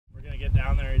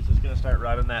he's just gonna start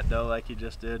running that doe like he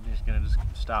just did. He's gonna just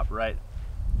stop right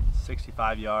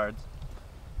 65 yards.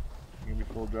 He's gonna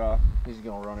be full draw. He's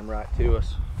gonna run him right to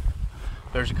us.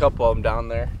 There's a couple of them down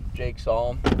there. Jake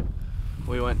saw them.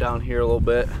 We went down here a little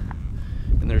bit,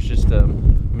 and there's just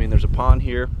there's a pond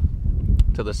here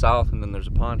to the south, and then there's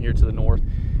a pond here to the north,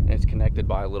 and it's connected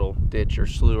by a little ditch or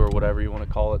slough or whatever you want to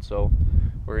call it. So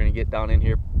we're gonna get down in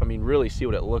here, really see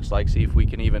what it looks like, see if we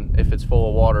can even, if it's full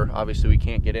of water. Obviously we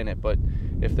can't get in it, but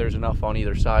if there's enough on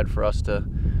either side for us to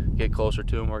get closer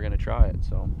to them, we're gonna try it.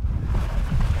 So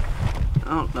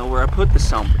I don't know where I put the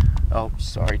sump. Oh,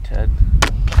 sorry, Ted.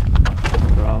 No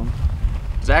problem.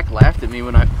 Zach laughed at me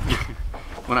when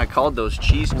I called those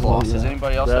cheesecloths. Yeah. Has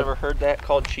anybody else ever heard that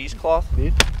called cheesecloth?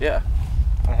 Yeah.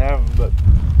 I haven't, but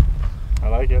I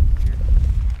like it.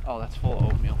 Oh, that's full of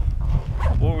oatmeal.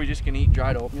 What, were we just gonna eat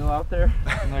dried oatmeal out there?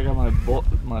 And I got my bowl.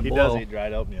 He does eat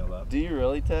dried oatmeal though. Do you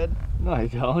really, Ted? No, I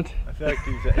don't. I feel like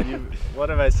what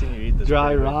have I seen you eat this?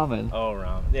 Dry ramen. Oh,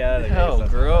 ramen. Yeah. Hell,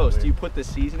 gross. Do you put the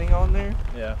seasoning on there?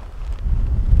 Yeah.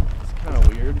 It's kind of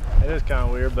weird. It is kind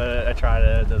of weird, but I tried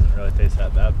it. It doesn't really taste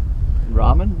that bad.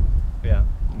 Ramen? Yeah.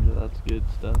 That's good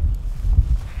stuff.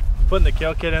 Putting the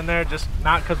kill kit in there, just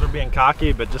not because we're being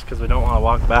cocky, but just because we don't want to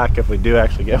walk back if we do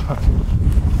actually get one.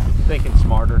 Thinking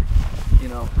smarter, you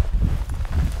know.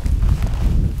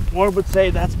 More would say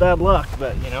that's bad luck,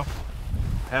 but you know,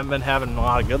 haven't been having a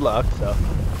lot of good luck, so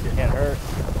it can't hurt.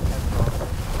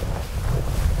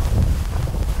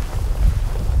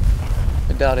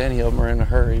 I doubt any of them are in a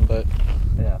hurry, but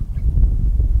yeah.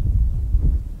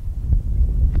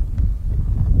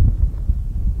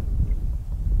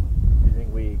 Do you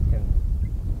think we can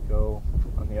go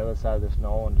on the other side of this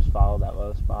knoll and just follow that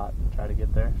low spot and try to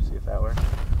get there, see if that works?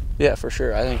 yeah, for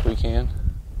sure. I think we can.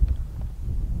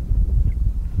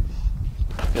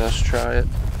 Yeah, let's try it.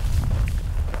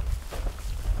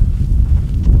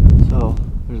 So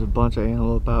there's a bunch of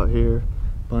antelope out here.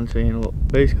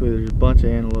 Basically, there's a bunch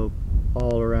of antelope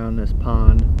all around this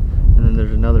pond, and then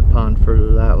there's another pond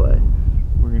further that way.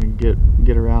 We're gonna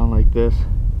get around like this,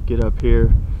 get up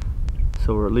here,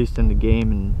 so we're at least in the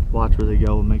game and watch where they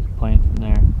go and make a plan from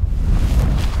there.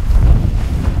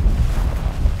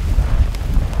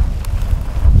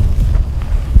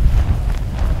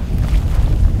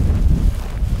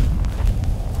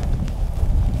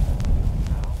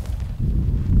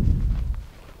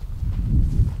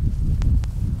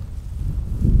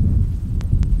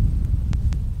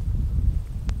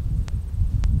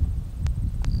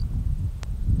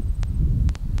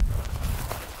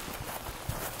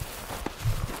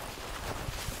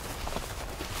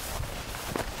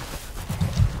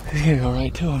 He's gonna go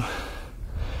right to him.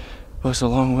 But it's a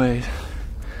long ways.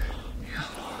 You got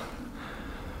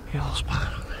a little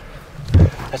spot on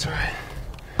there. That's alright.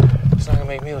 It's not gonna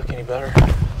make me look any better.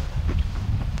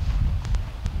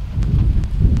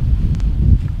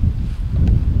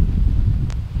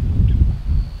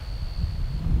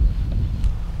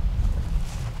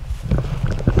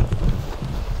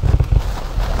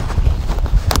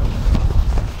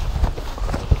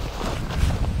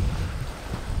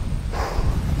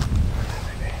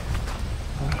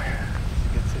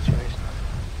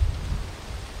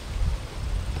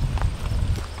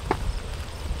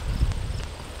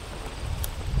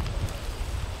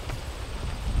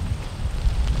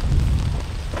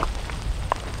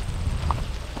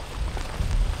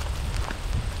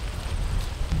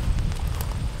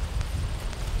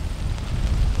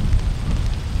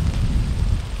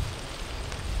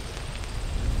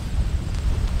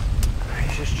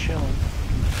 Just chilling.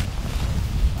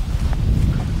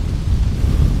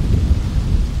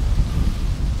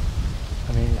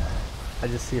 I mean, I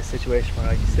just see a situation where,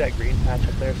 like, you see that green patch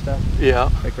up there stuff? Yeah.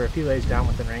 Like, where if he lays down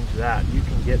within range of that, you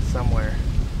can get somewhere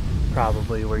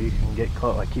probably where you can get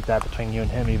close, like keep that between you and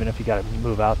him, even if you got to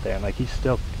move out there. And like, he's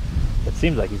still, it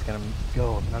seems like he's going to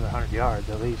go another 100 yards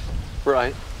at least.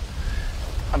 Right.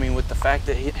 I mean, with the fact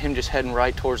that him just heading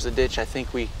right towards the ditch, I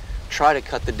think we try to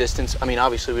cut the distance. I mean,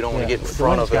 obviously we don't want to get in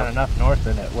front of him. The wind's got him. enough north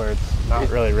in it where it's not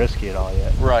really risky at all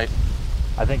yet. Right.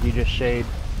 I think you just shade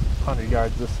 100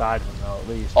 yards this side of him though, at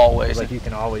least. Always. Like, you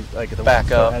can always, like, the back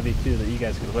wind's up. so heavy too that you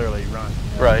guys could literally run.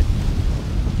 You know? Right.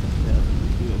 Yeah,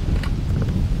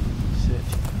 sit.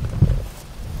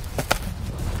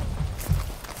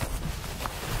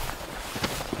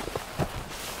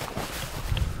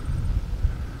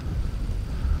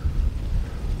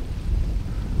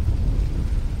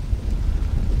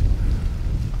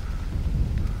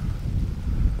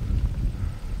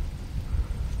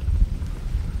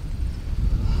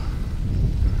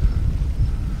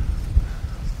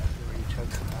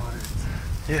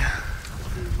 Yeah.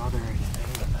 Mother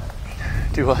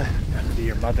Do what? Have to be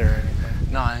your mother or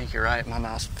anything. No, I think you're right. My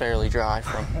mouth's fairly dry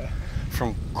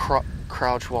from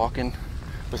crouch walking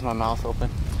with my mouth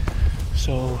open.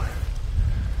 So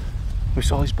we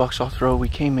saw these bucks off the road. We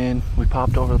came in, we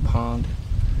popped over the pond.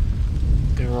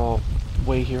 They were all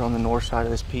way here on the north side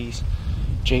of this piece.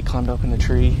 Jake climbed up in the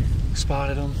tree,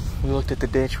 spotted them. We looked at the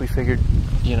ditch. We figured,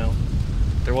 you know,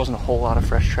 there wasn't a whole lot of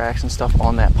fresh tracks and stuff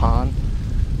on that pond.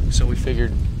 So we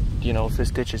figured, you know, if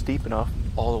this ditch is deep enough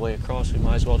all the way across, we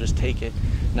might as well just take it.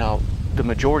 Now, the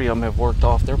majority of them have worked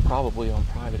off. They're probably on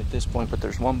private at this point, but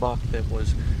there's one buck that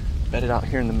was bedded out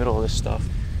here in the middle of this stuff.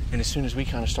 And as soon as we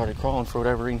kind of started crawling, for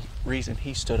whatever reason,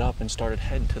 he stood up and started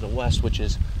heading to the west, which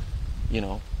is, you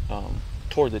know,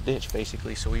 toward the ditch,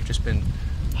 basically. So we've just been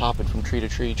hopping from tree to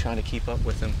tree, trying to keep up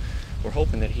with him. We're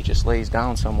hoping that he just lays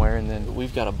down somewhere, and then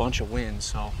we've got a bunch of wind,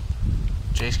 so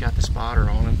Jay's got the spotter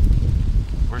on him.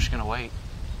 We're just gonna wait.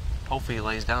 Hopefully he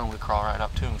lays down, we crawl right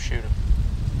up to him, shoot him.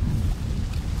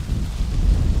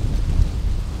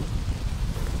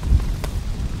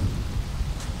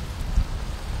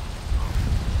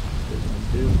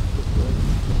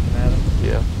 Looking at him.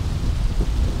 Yeah.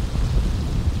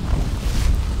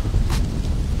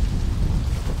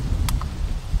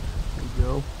 There you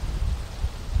go.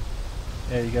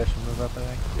 Yeah, you guys should move up, I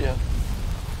think. Yeah.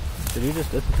 Did he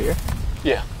just disappear?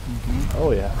 Yeah.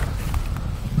 Oh yeah.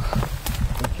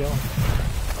 Good kill.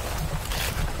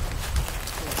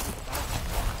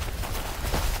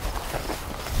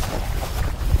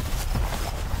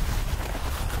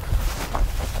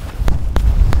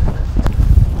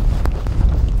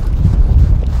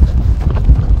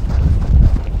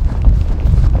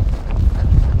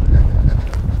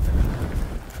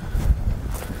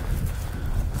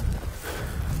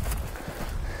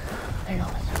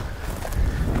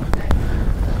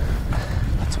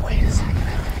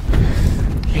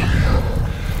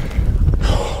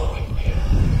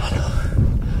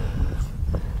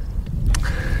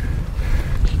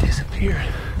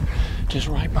 Just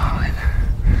right behind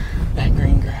that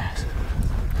green grass.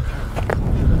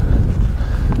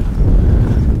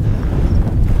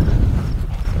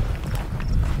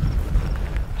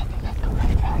 I think that's the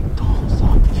right back. Tall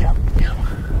up. Yep, yep.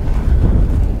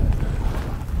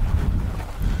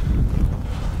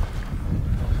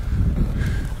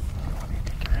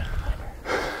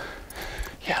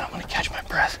 Yeah, I'm gonna catch my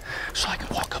breath so I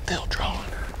can walk up the hill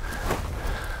drawing.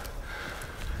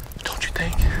 Don't you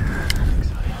think?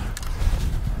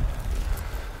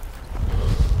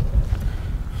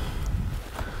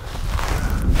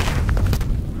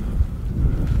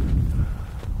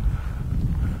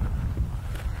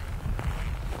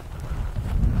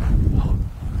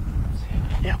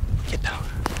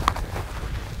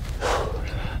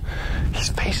 He's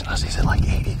facing us. He's at like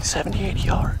 70, 80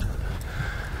 yards.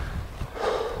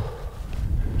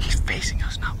 He's facing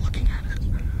us, not looking at us.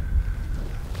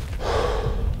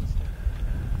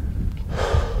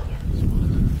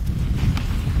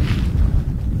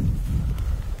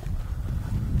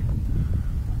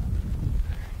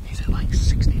 He's at like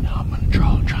 60 now. I'm gonna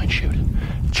draw and try and shoot him.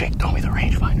 Jake, throw me the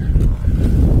rangefinder.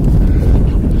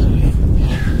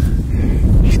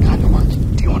 He's kind of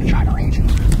working. Do you want to try to range him?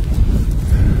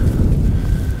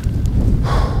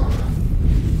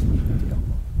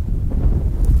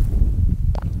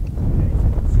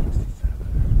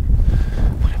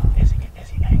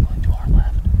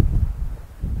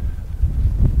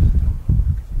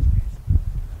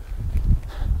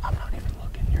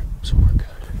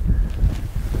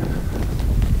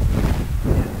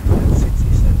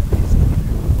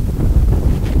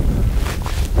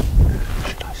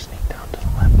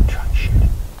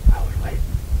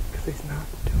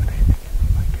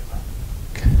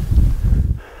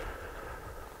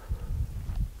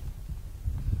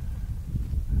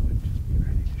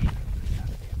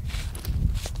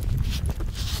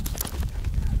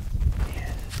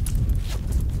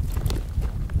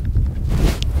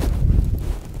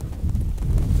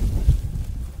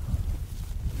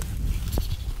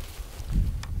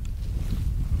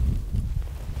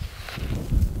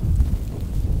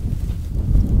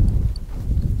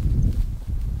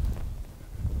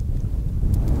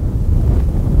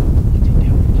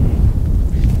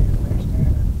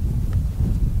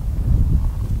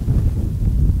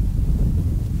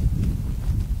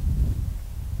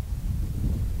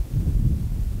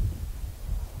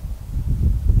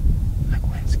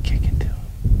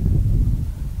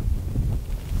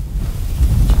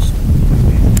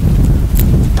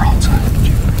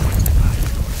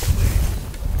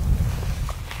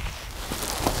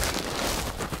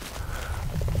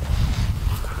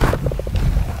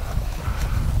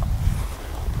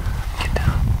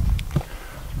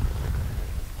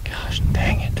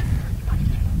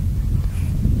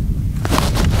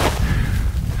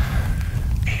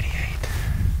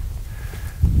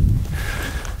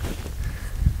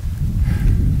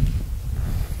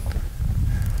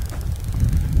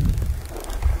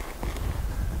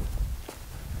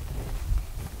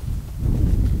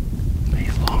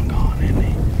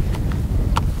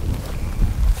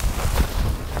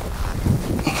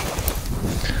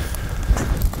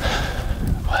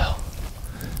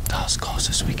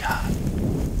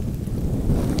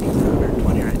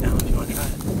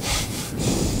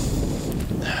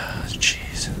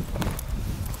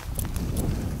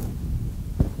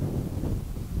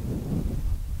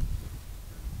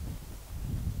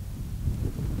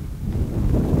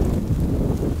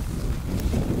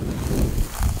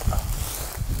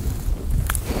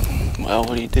 Well,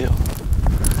 what do you do?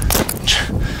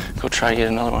 Go try to get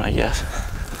another one, I guess.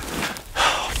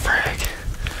 Oh, frick.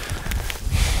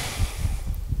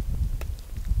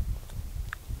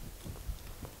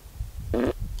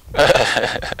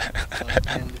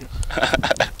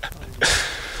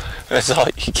 That's all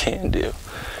you can do.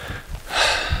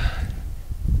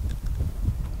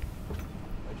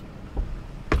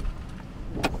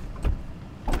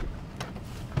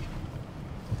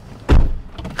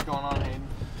 What's going on, Hayden?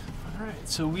 Alright,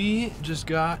 so we just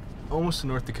got almost to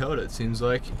North Dakota, it seems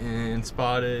like, and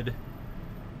spotted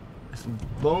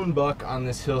a lone buck on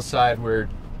this hillside where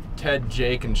Ted,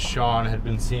 Jake, and Sean had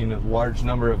been seeing a large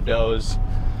number of does.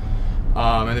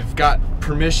 And they've got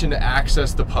permission to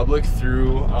access the public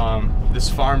through this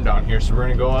farm down here. So we're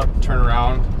gonna go up, turn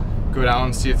around, go down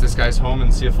and see if this guy's home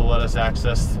and see if he'll let us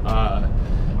access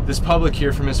this public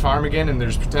here from his farm again. And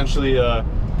there's potentially a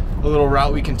little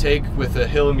route we can take with a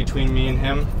hill in between me and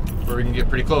him where we can get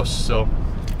pretty close. So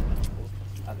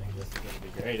I think this is gonna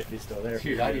be great if he's still there.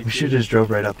 Dude, We should have just drove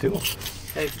right up to him.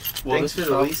 Hey, Well, thanks for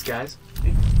the lease, guys.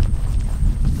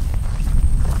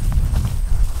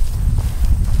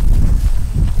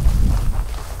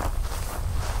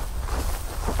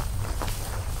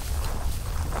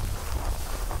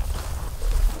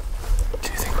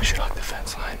 do you think we should hug the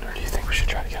fence line, or do you think we should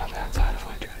try to get on that side of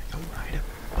it? Go right up.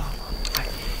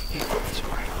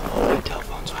 The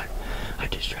telephone's right. I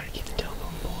just try to keep the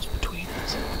telephone poles between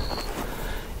us.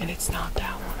 And it's not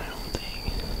that one, I don't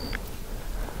think.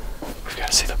 We've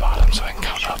got to see the bottom so I can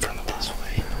count up from the This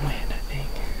way in the wind, I think.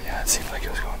 Yeah, it seemed like it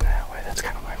was going that way. That's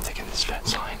kind of why I'm taking this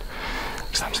fence line.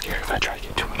 Because I'm scared if I try to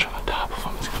get too much on the top of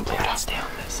them, it's going to blow it Yeah, out. it's down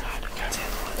this side. Okay. It's in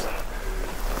this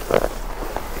side.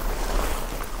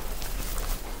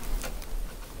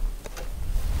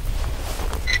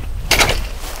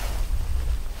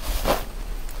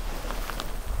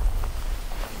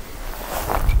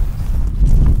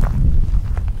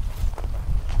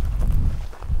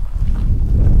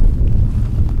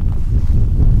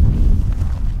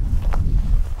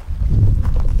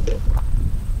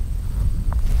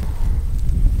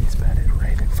 He's bedded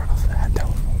right in front of that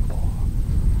telephone pole.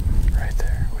 Right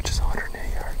there, which is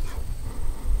 108 yards.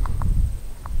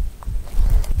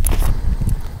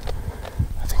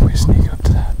 I think we sneak up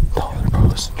to that taller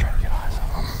post and try to get eyes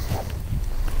on him.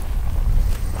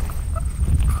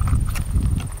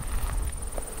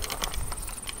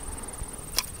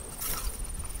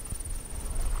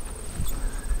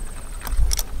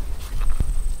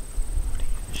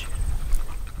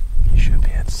 He should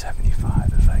be at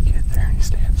 75 if I get there and he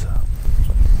stands up.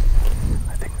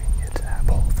 I think we can get to that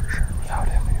pole for sure without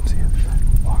having him see the other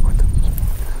side. Walk with him.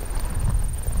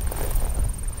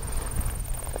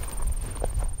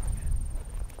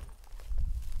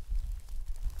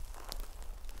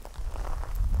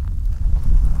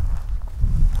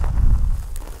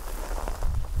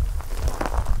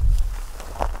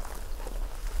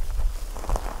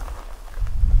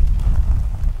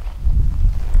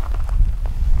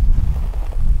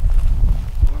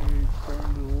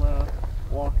 Turn to the left,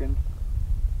 walking.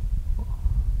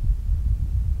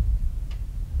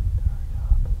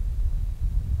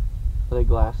 Are they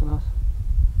glassing us?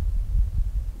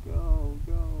 Go,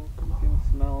 go. You can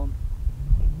smell them.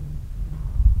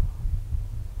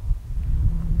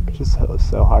 It's just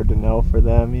so hard to know for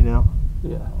them, you know.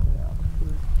 Yeah.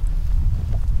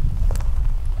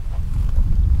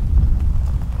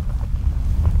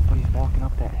 When he's walking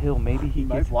up that hill, maybe he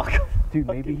Might gets. walk. Dude,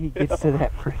 maybe he gets to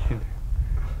that freaking.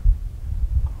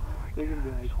 They're gonna be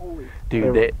like, holy.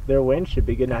 Dude, Their wind should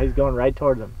be good now. He's going right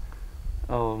towards them.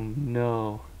 oh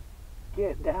no.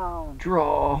 Get down.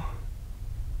 Draw.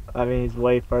 I mean, he's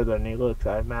way further than he looks,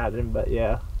 I imagine, but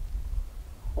yeah.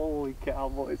 Holy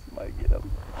cowboys might get him.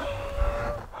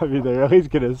 I mean, they're always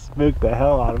gonna spook the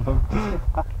hell out of him.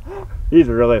 He's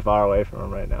really far away from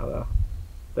him right now, though.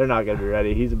 They're not gonna be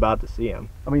ready. He's about to see him.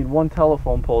 I mean, one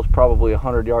telephone pole is probably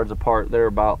 100 yards apart. They're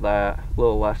about that, a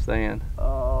little less than.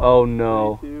 Oh,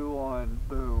 no. 3, 2, 1,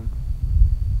 boom.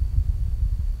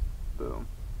 Boom.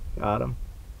 Got him.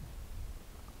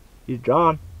 He's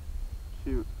drawn.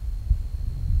 Shoot.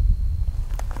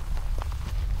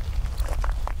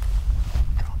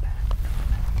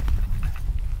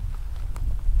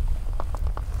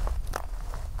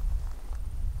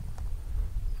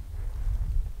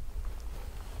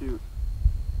 Shoot.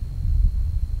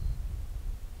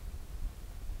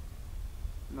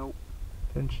 Nope.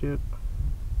 Didn't shoot.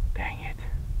 Dang it.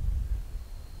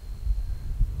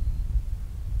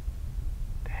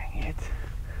 Dang it.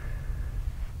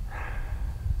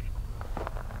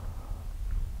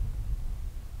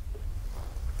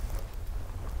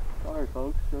 Sorry,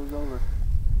 folks. Show's over.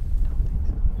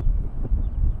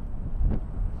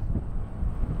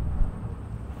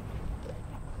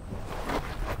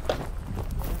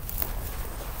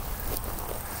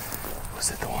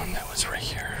 one that was right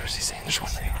here? Or is he saying there's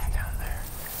one right down there?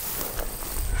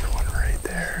 There's one right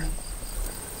there.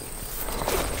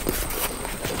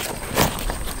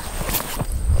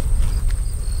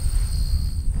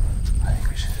 I think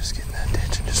we should just get in that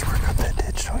ditch and just work up that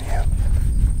ditch, don't you?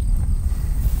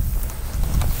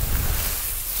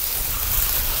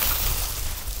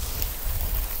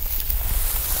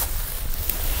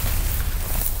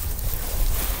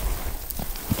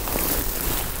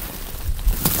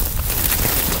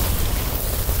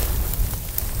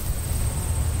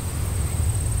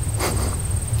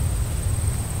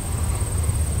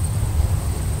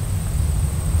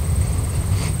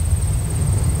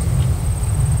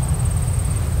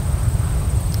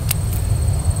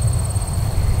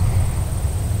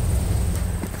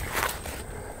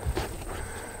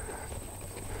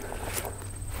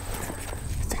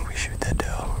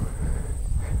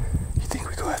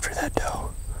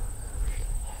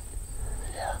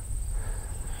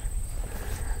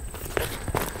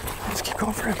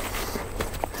 Going for him.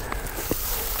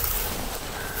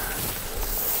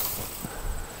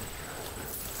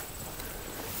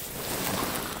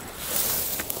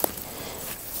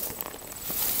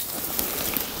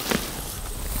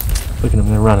 Look at them,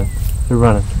 they're running. They're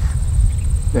running.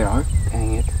 They are?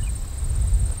 Dang it.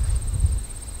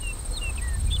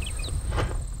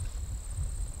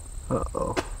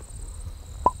 Uh-oh.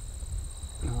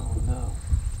 Oh no.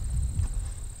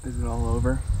 Is it all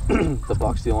over? The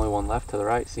buck's the only one left to the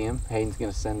right. See him? Hayden's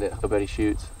gonna send it. I bet he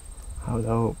shoots. I would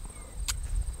hope.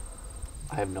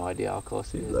 I have no idea how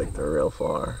close he He's is. like they're real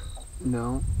far.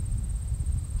 No.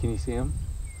 Can you see him?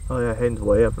 Oh yeah, Hayden's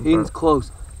way up in Hayden's front.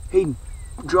 close. Hayden,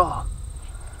 draw.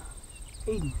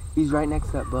 Hayden, he's right next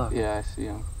to that buck. Yeah, I see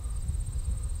him.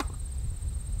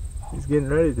 He's getting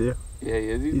ready to. Yeah, he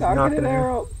is. He's He's knocking knocking an it.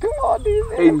 arrow. Come on,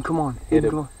 dude. Hayden, come on. Hit Hayden, him.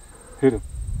 come on. Hit him.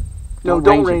 No, Don't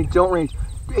don't range range. Don't range.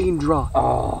 Hayden, draw.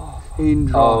 Oh. Hayden,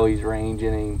 draw. Oh, he's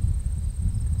ranging him.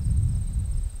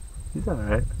 He's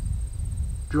alright.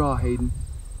 Draw, Hayden.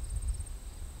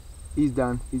 He's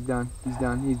done. He's done. He's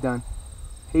done. He's done.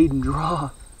 Hayden,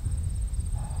 draw.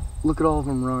 Look at all of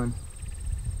them run.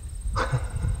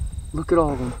 Look at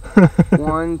all of them.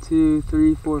 1, 2,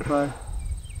 3, 4, 5.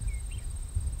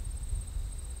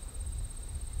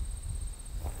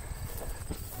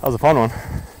 That was a fun one.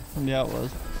 Yeah, it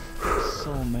was.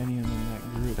 So many of them in that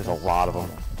group. There's a lot of them.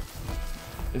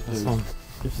 If This there's, one.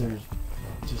 if there's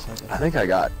just like I think I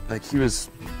got, like, he was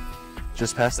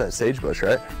just past that sagebush,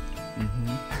 right?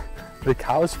 Mm-hmm. The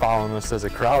cows following us as a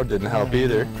crowd didn't help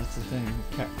either. No, that's the thing.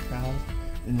 Cows.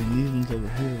 And then these ones over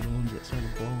here are the ones that started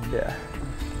blowing. Yeah.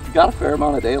 You got a fair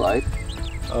amount of daylight.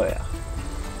 Oh yeah.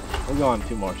 We're going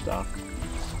 2 more stalk.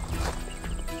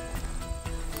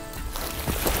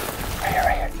 Right here,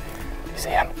 right here. You see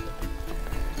him?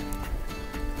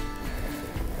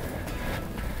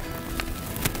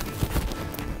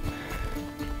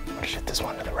 I'm gonna shoot this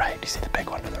one to the right. Do you see the big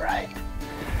one to the right?